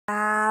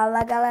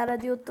Fala galera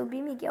do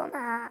YouTube, Miguel na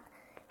área.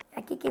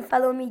 Aqui quem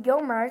fala é o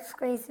Miguel Marcos,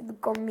 conhecido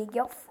como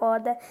Miguel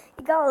Foda.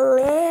 E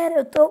galera,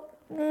 eu tô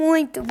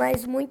muito,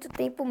 mas muito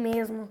tempo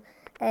mesmo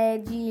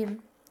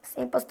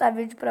sem postar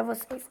vídeo pra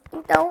vocês.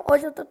 Então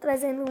hoje eu tô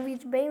trazendo um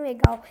vídeo bem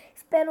legal.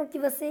 Espero que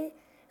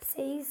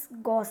vocês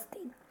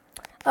gostem.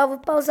 Ó, eu vou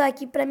pausar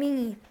aqui pra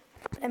mim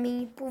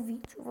ir pro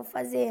vídeo. Eu vou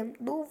fazer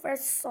duo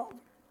versus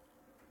solo.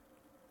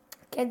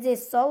 Quer dizer,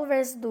 solo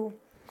versus duo.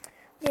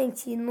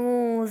 Gente,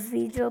 nos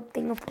vídeos eu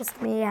tenho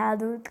posto meio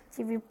errado, eu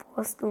tive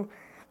posto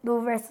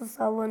duo versus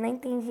solo, nem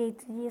tem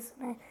jeito disso,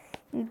 né?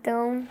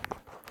 Então,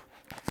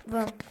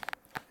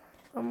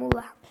 vamos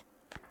lá.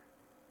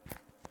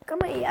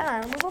 Calma aí,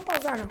 eu não vou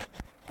pausar não.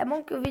 É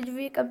bom que o vídeo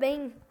fica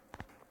bem...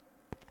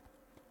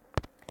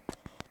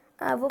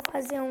 eu vou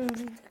fazer um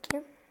vídeo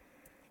aqui.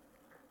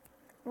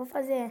 Vou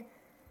fazer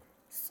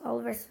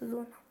solo versus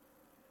duo, não.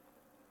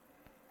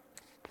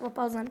 Vou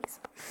pausar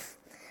mesmo.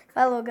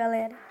 Falou,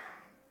 galera.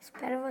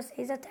 Espero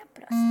vocês até a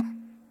próxima.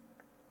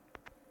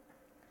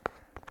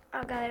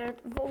 Galera,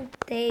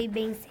 voltei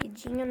bem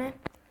cedinho, né?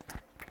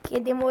 Porque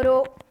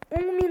demorou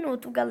 1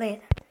 minuto,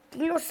 galera.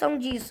 Tem noção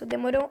disso?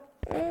 Demorou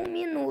 1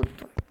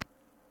 minuto.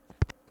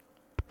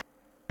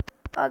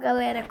 Ó,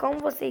 galera, como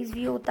vocês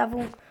viram, tava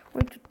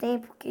muito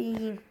tempo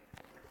que...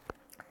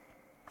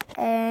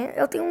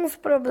 eu tenho uns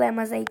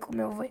problemas aí com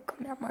meu avô e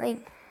com minha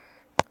mãe.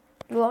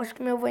 Lógico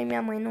que meu avô e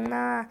minha mãe não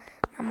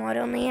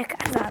namoram nem é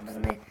casados,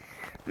 né?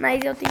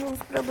 Mas eu tenho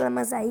uns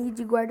problemas aí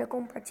de guarda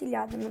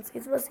compartilhada. Não sei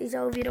se vocês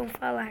já ouviram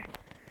falar.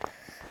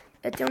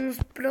 Eu tenho uns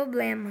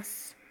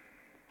problemas.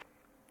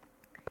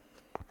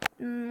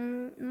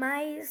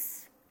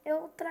 Mas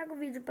eu trago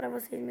vídeo pra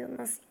vocês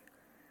mesmo assim.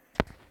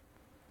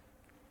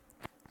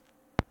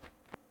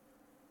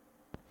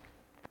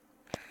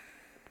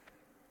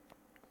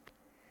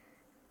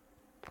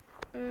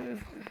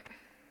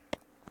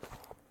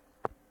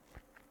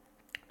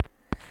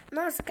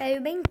 Nossa,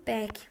 caiu bem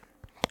pack.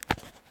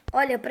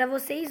 Olha, pra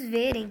vocês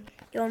verem,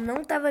 eu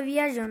não tava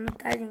viajando,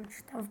 tá,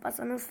 gente? Tava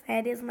passando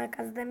férias na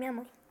casa da minha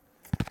mãe.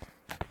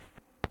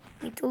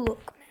 Muito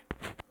louco, né?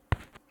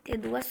 Ter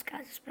 2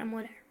 casas pra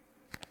morar.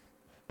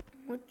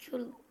 Muito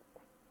louco.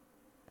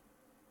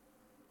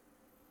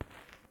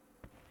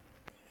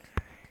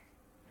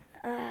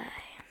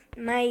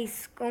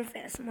 Mas,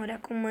 confesso, morar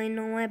com mãe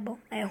não é bom,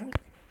 é ruim.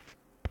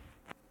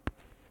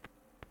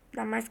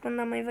 Ainda mais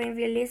quando a mãe vai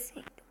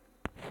envelhecendo.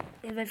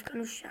 Ele vai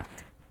ficando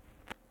chato.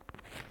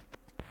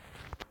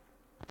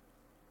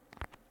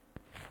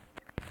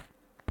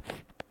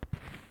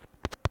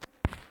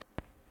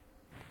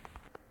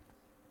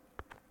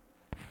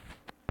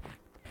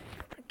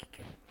 O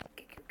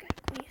que eu quero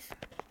com isso?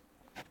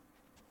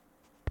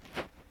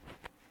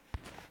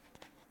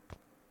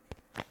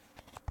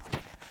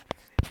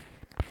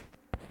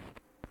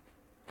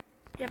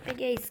 Já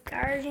peguei a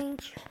Scar,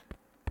 gente.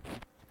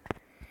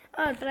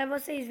 Pra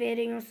vocês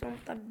verem, o som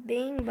tá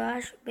bem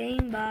baixo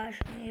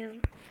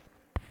mesmo.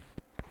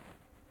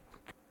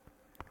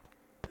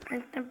 Mas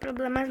não tem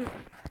problemas não.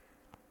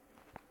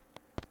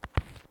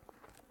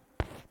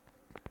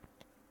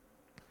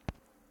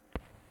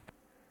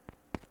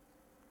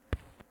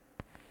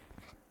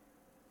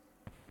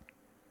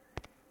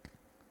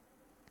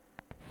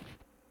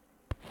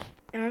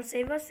 Eu não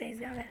sei vocês,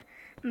 galera.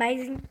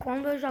 Mas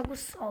quando eu jogo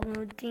solo,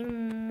 eu tenho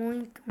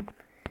muito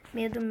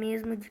medo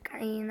mesmo de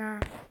cair na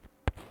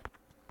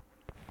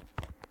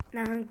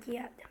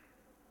ranqueada.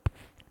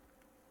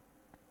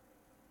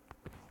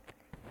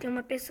 Tem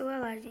uma pessoa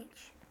lá,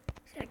 gente.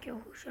 Será que eu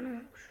rusho ou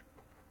não rusho?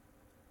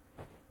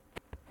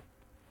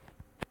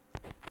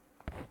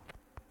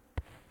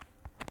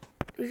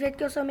 Do jeito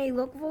que eu sou meio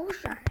louco, vou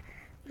rushar.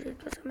 Do jeito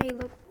que eu sou meio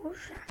louco, vou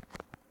rushar.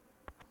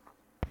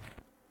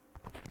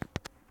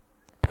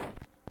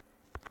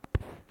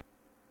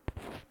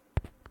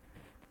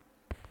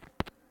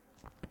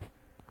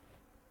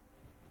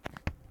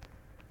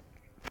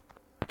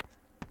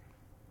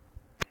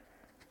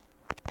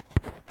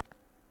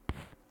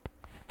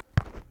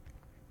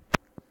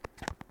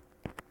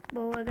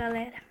 Boa,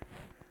 galera.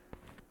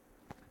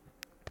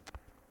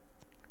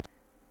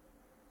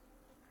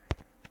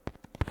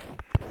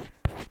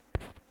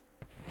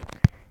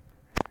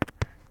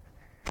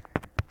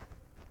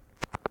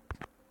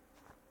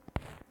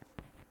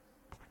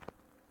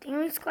 Tem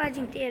um squad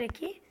inteiro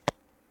aqui?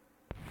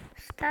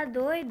 Você tá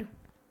doido?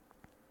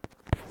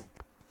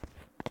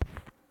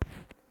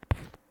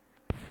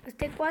 Mas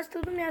tem quase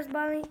tudo minhas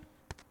balas, hein?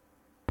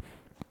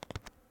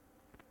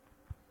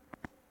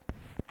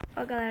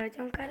 Ó, galera,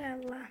 tem um cara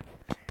lá.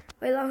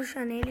 Vou ir lá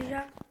rushar nele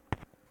já.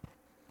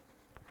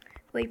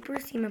 Vou ir por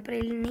cima pra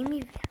ele nem me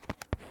ver.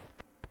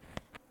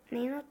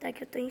 Nem notar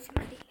que eu tô em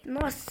cima dele.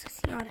 Nossa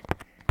senhora.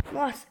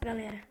 Nossa,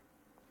 galera.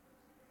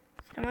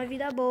 Será uma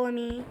vida boa a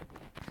minha, hein?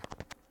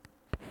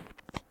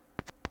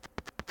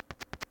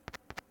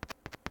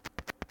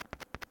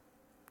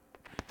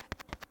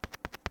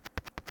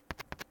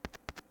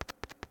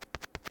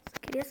 Só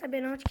queria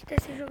saber onde que tá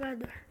esse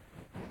jogador.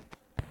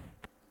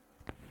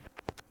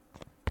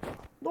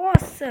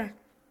 Nossa!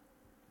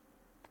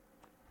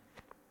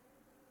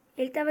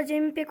 Ele tava de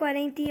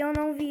MP40 e eu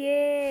não vi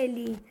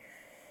ele.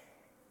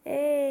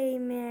 Ei,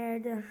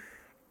 merda.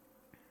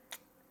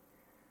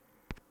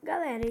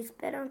 Galera,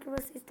 espero que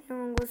vocês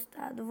tenham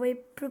gostado. Vou ir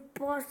pro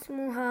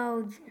próximo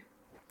round.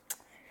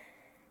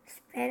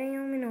 Esperem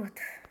um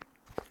minuto.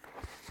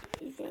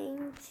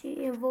 Gente,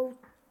 eu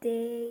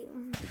voltei.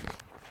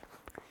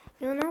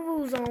 Eu não vou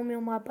usar o meu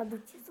mapa do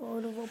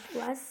tesouro. Vou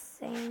pular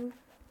sem.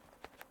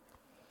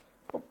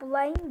 Vou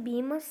pular em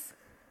Bimas.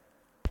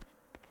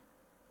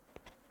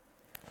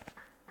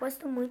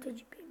 Gosto muito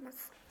de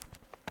Bimas.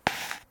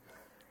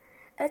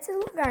 É esse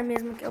lugar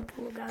mesmo que eu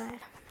pulo, galera.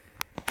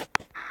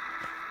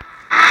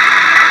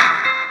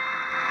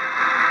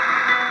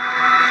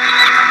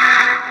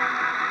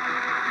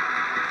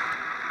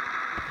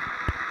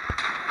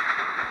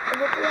 Eu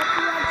vou pular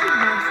pro lado de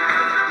baixo.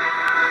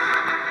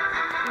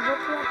 Não vou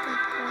pular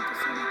tanto quanto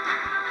assim.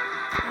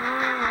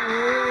 Ah,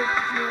 meu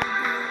Deus.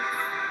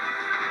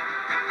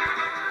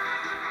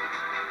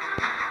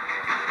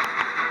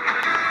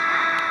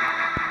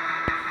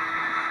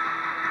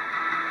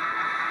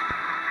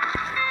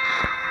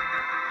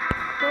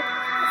 Vou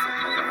pular essa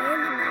coisa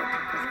ele, não. Outra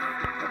coisa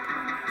ele. Vou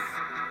pular nessa.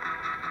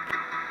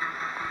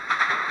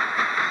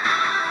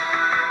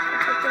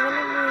 Eu tô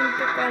vendo meu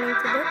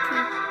MP40 daqui.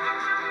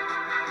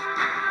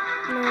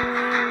 Não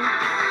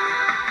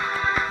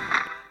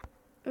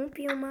é um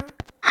piuma.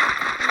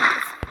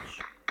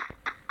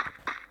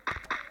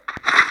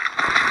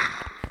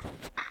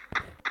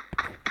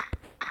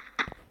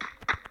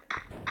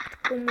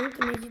 Tô com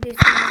muito medo de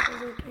descer uma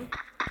coisa aqui.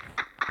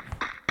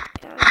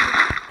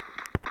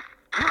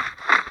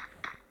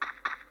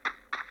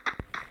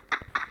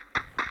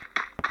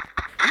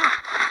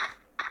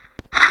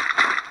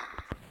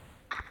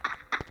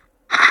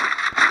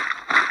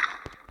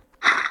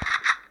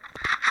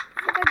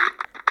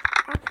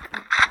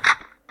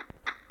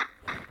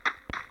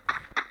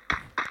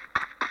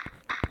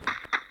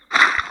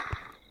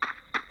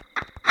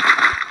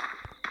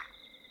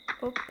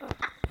 Opa,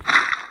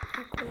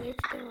 o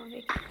colete devolve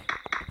aqui.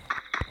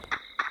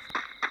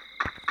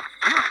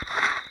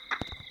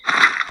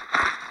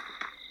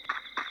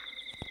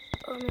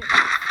 Oh, meu Deus.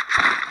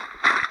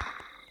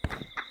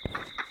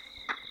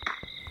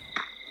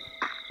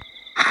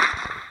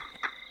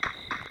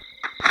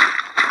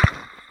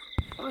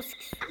 Nossa,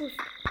 que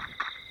susto.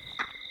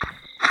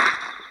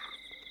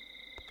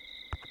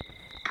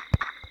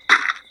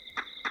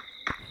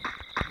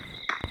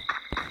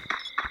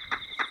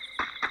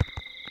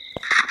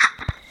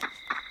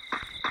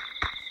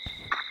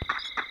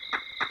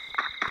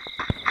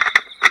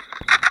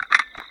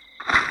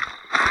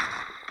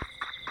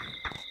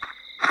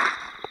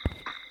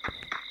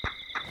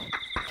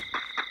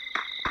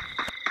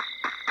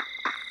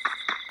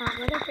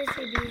 Agora eu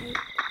percebi, gente,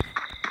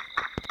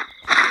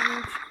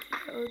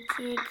 que eu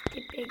tinha que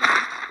ter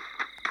pegado.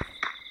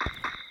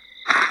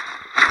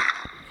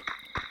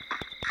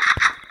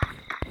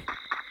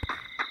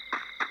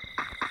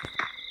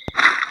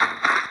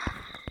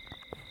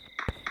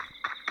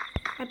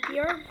 A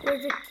pior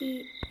coisa que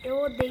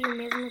eu odeio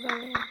mesmo,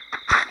 galera,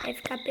 é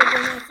ficar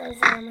pegando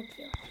essas armas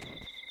aqui,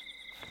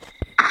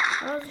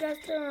 ó. Elas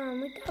gastam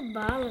muita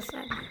bala,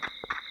 sabe?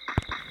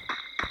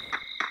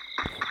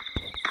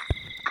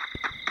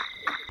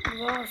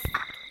 Gosto.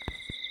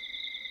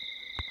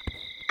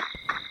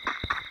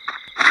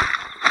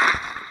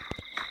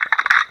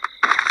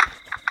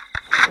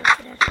 Vou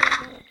tirar toda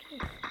ela aqui,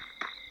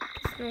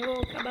 porque senão eu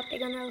vou acabar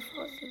pegando ela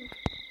sozinho.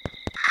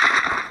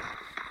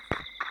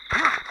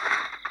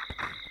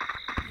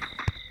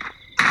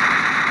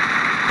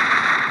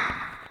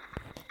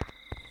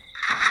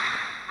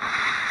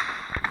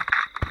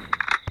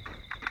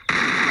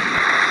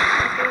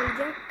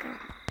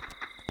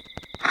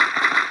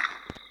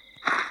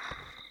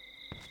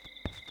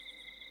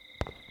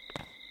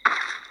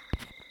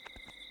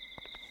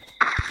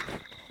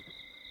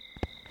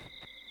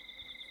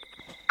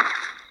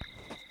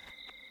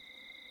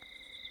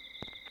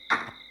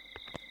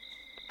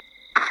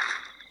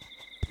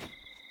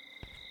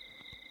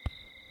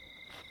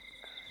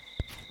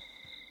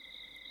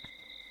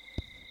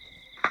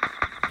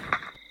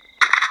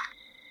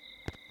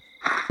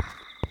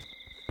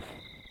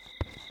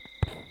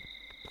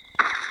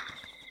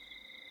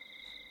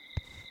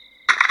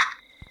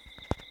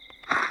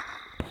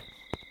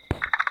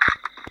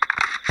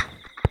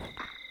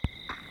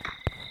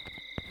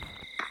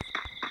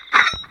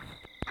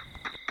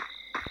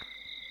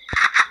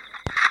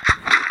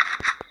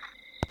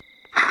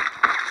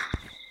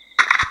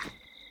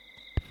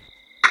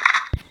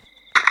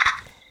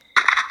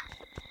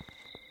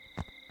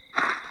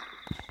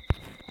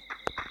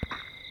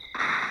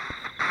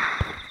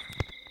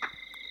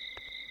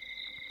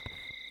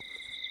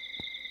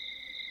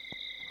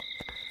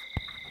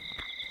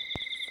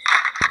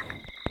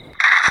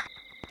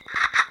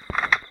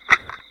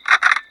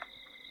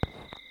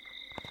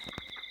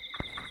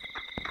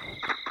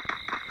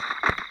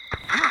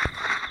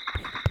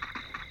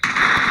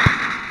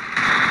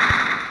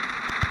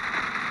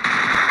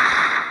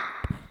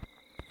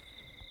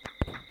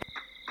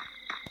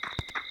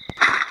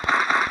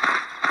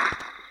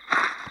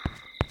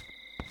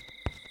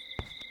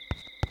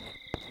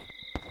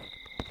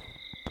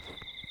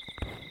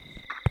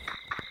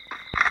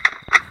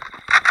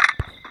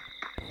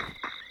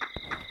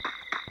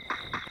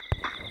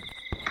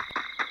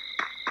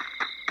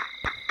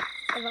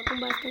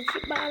 bastante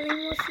bala,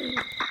 hein, mocinho?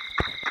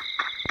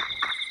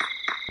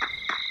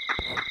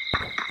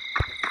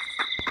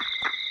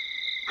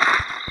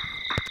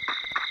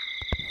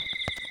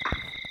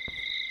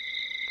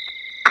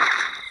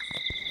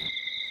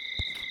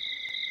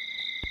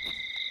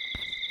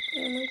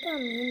 Tem muita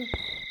mina.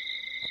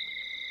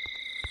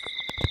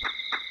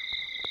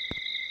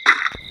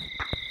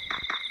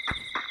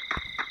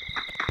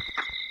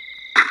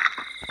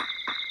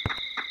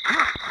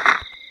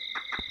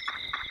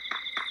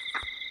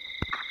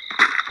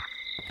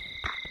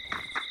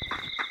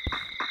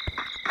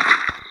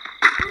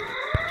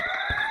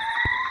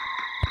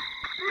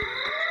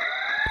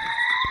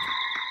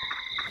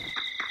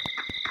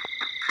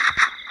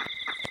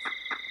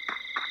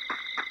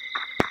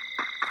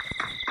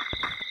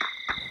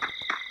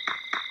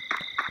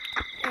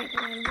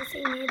 Galera, vou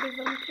sem medo e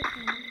vamos que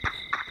vamos.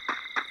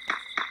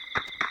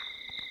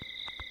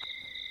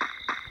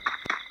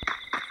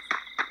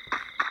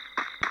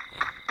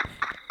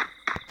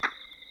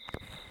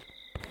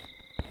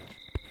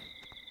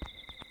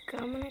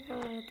 Calma, né,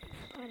 galera? Tem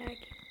que parar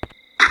aqui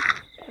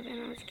pra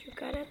ver onde que o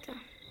cara tá.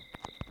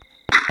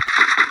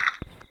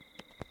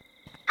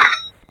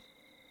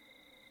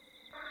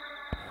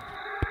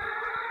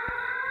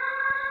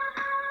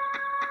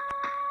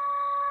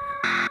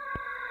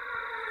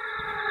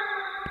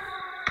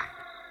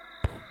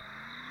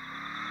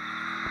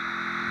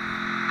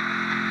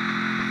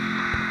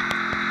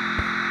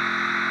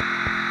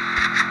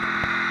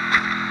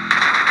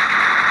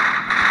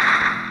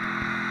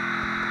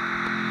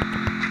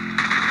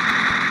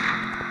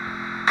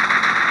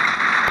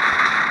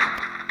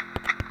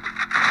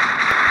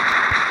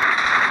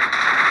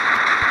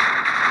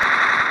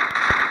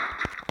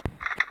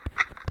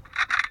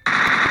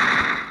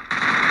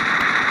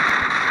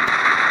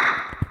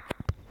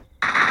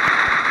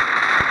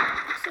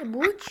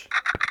 Boot.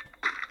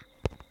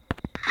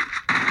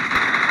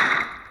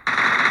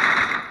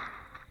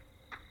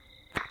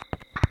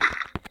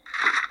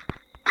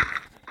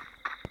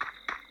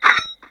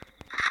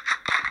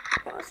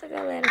 Nossa,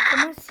 galera,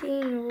 como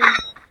assim? O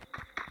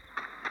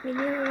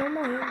menino não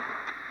morreu.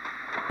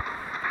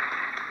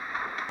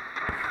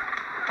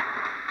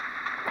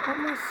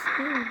 Como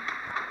assim?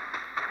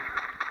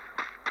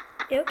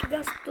 Eu que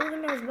gasto tudo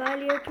minhas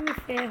balas e eu que me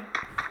ferro.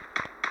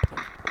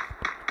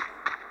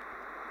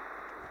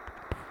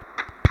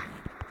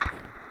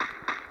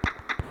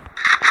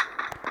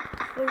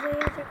 Pois aí,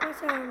 eu tô com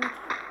essa arma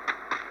aqui.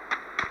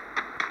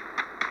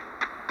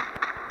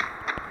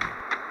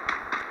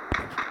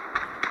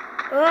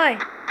 Oi!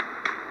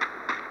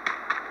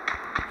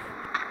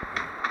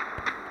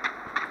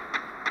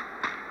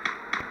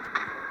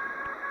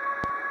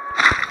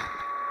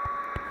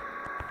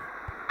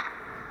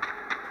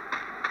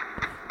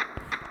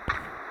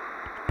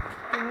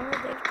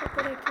 Deve estar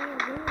por aqui em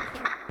algum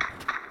lugar.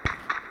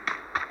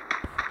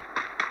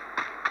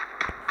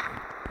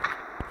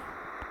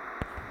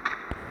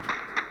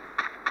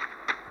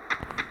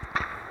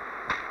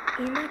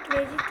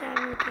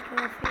 Inacreditável o que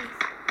ela fez.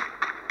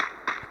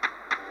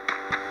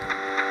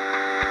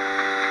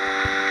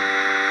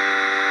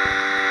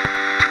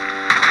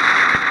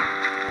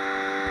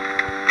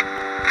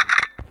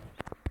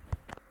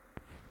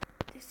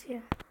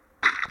 Desceu.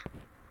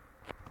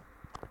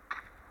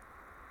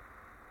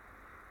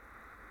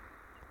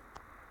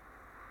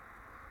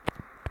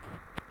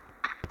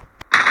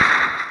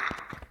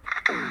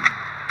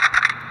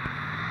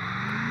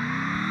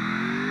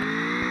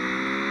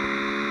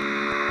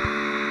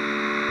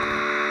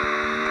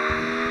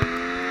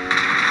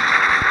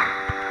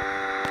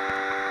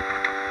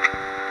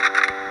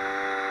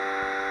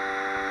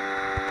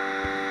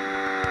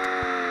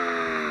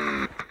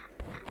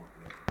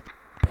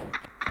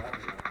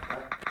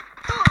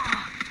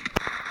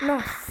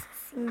 Nossa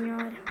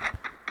senhora.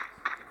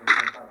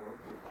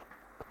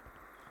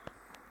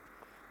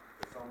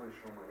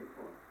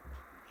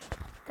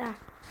 Tá.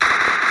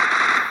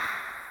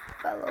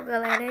 Falou,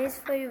 galera.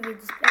 Esse foi o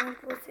vídeo. Espero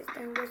que vocês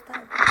tenham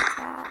gostado.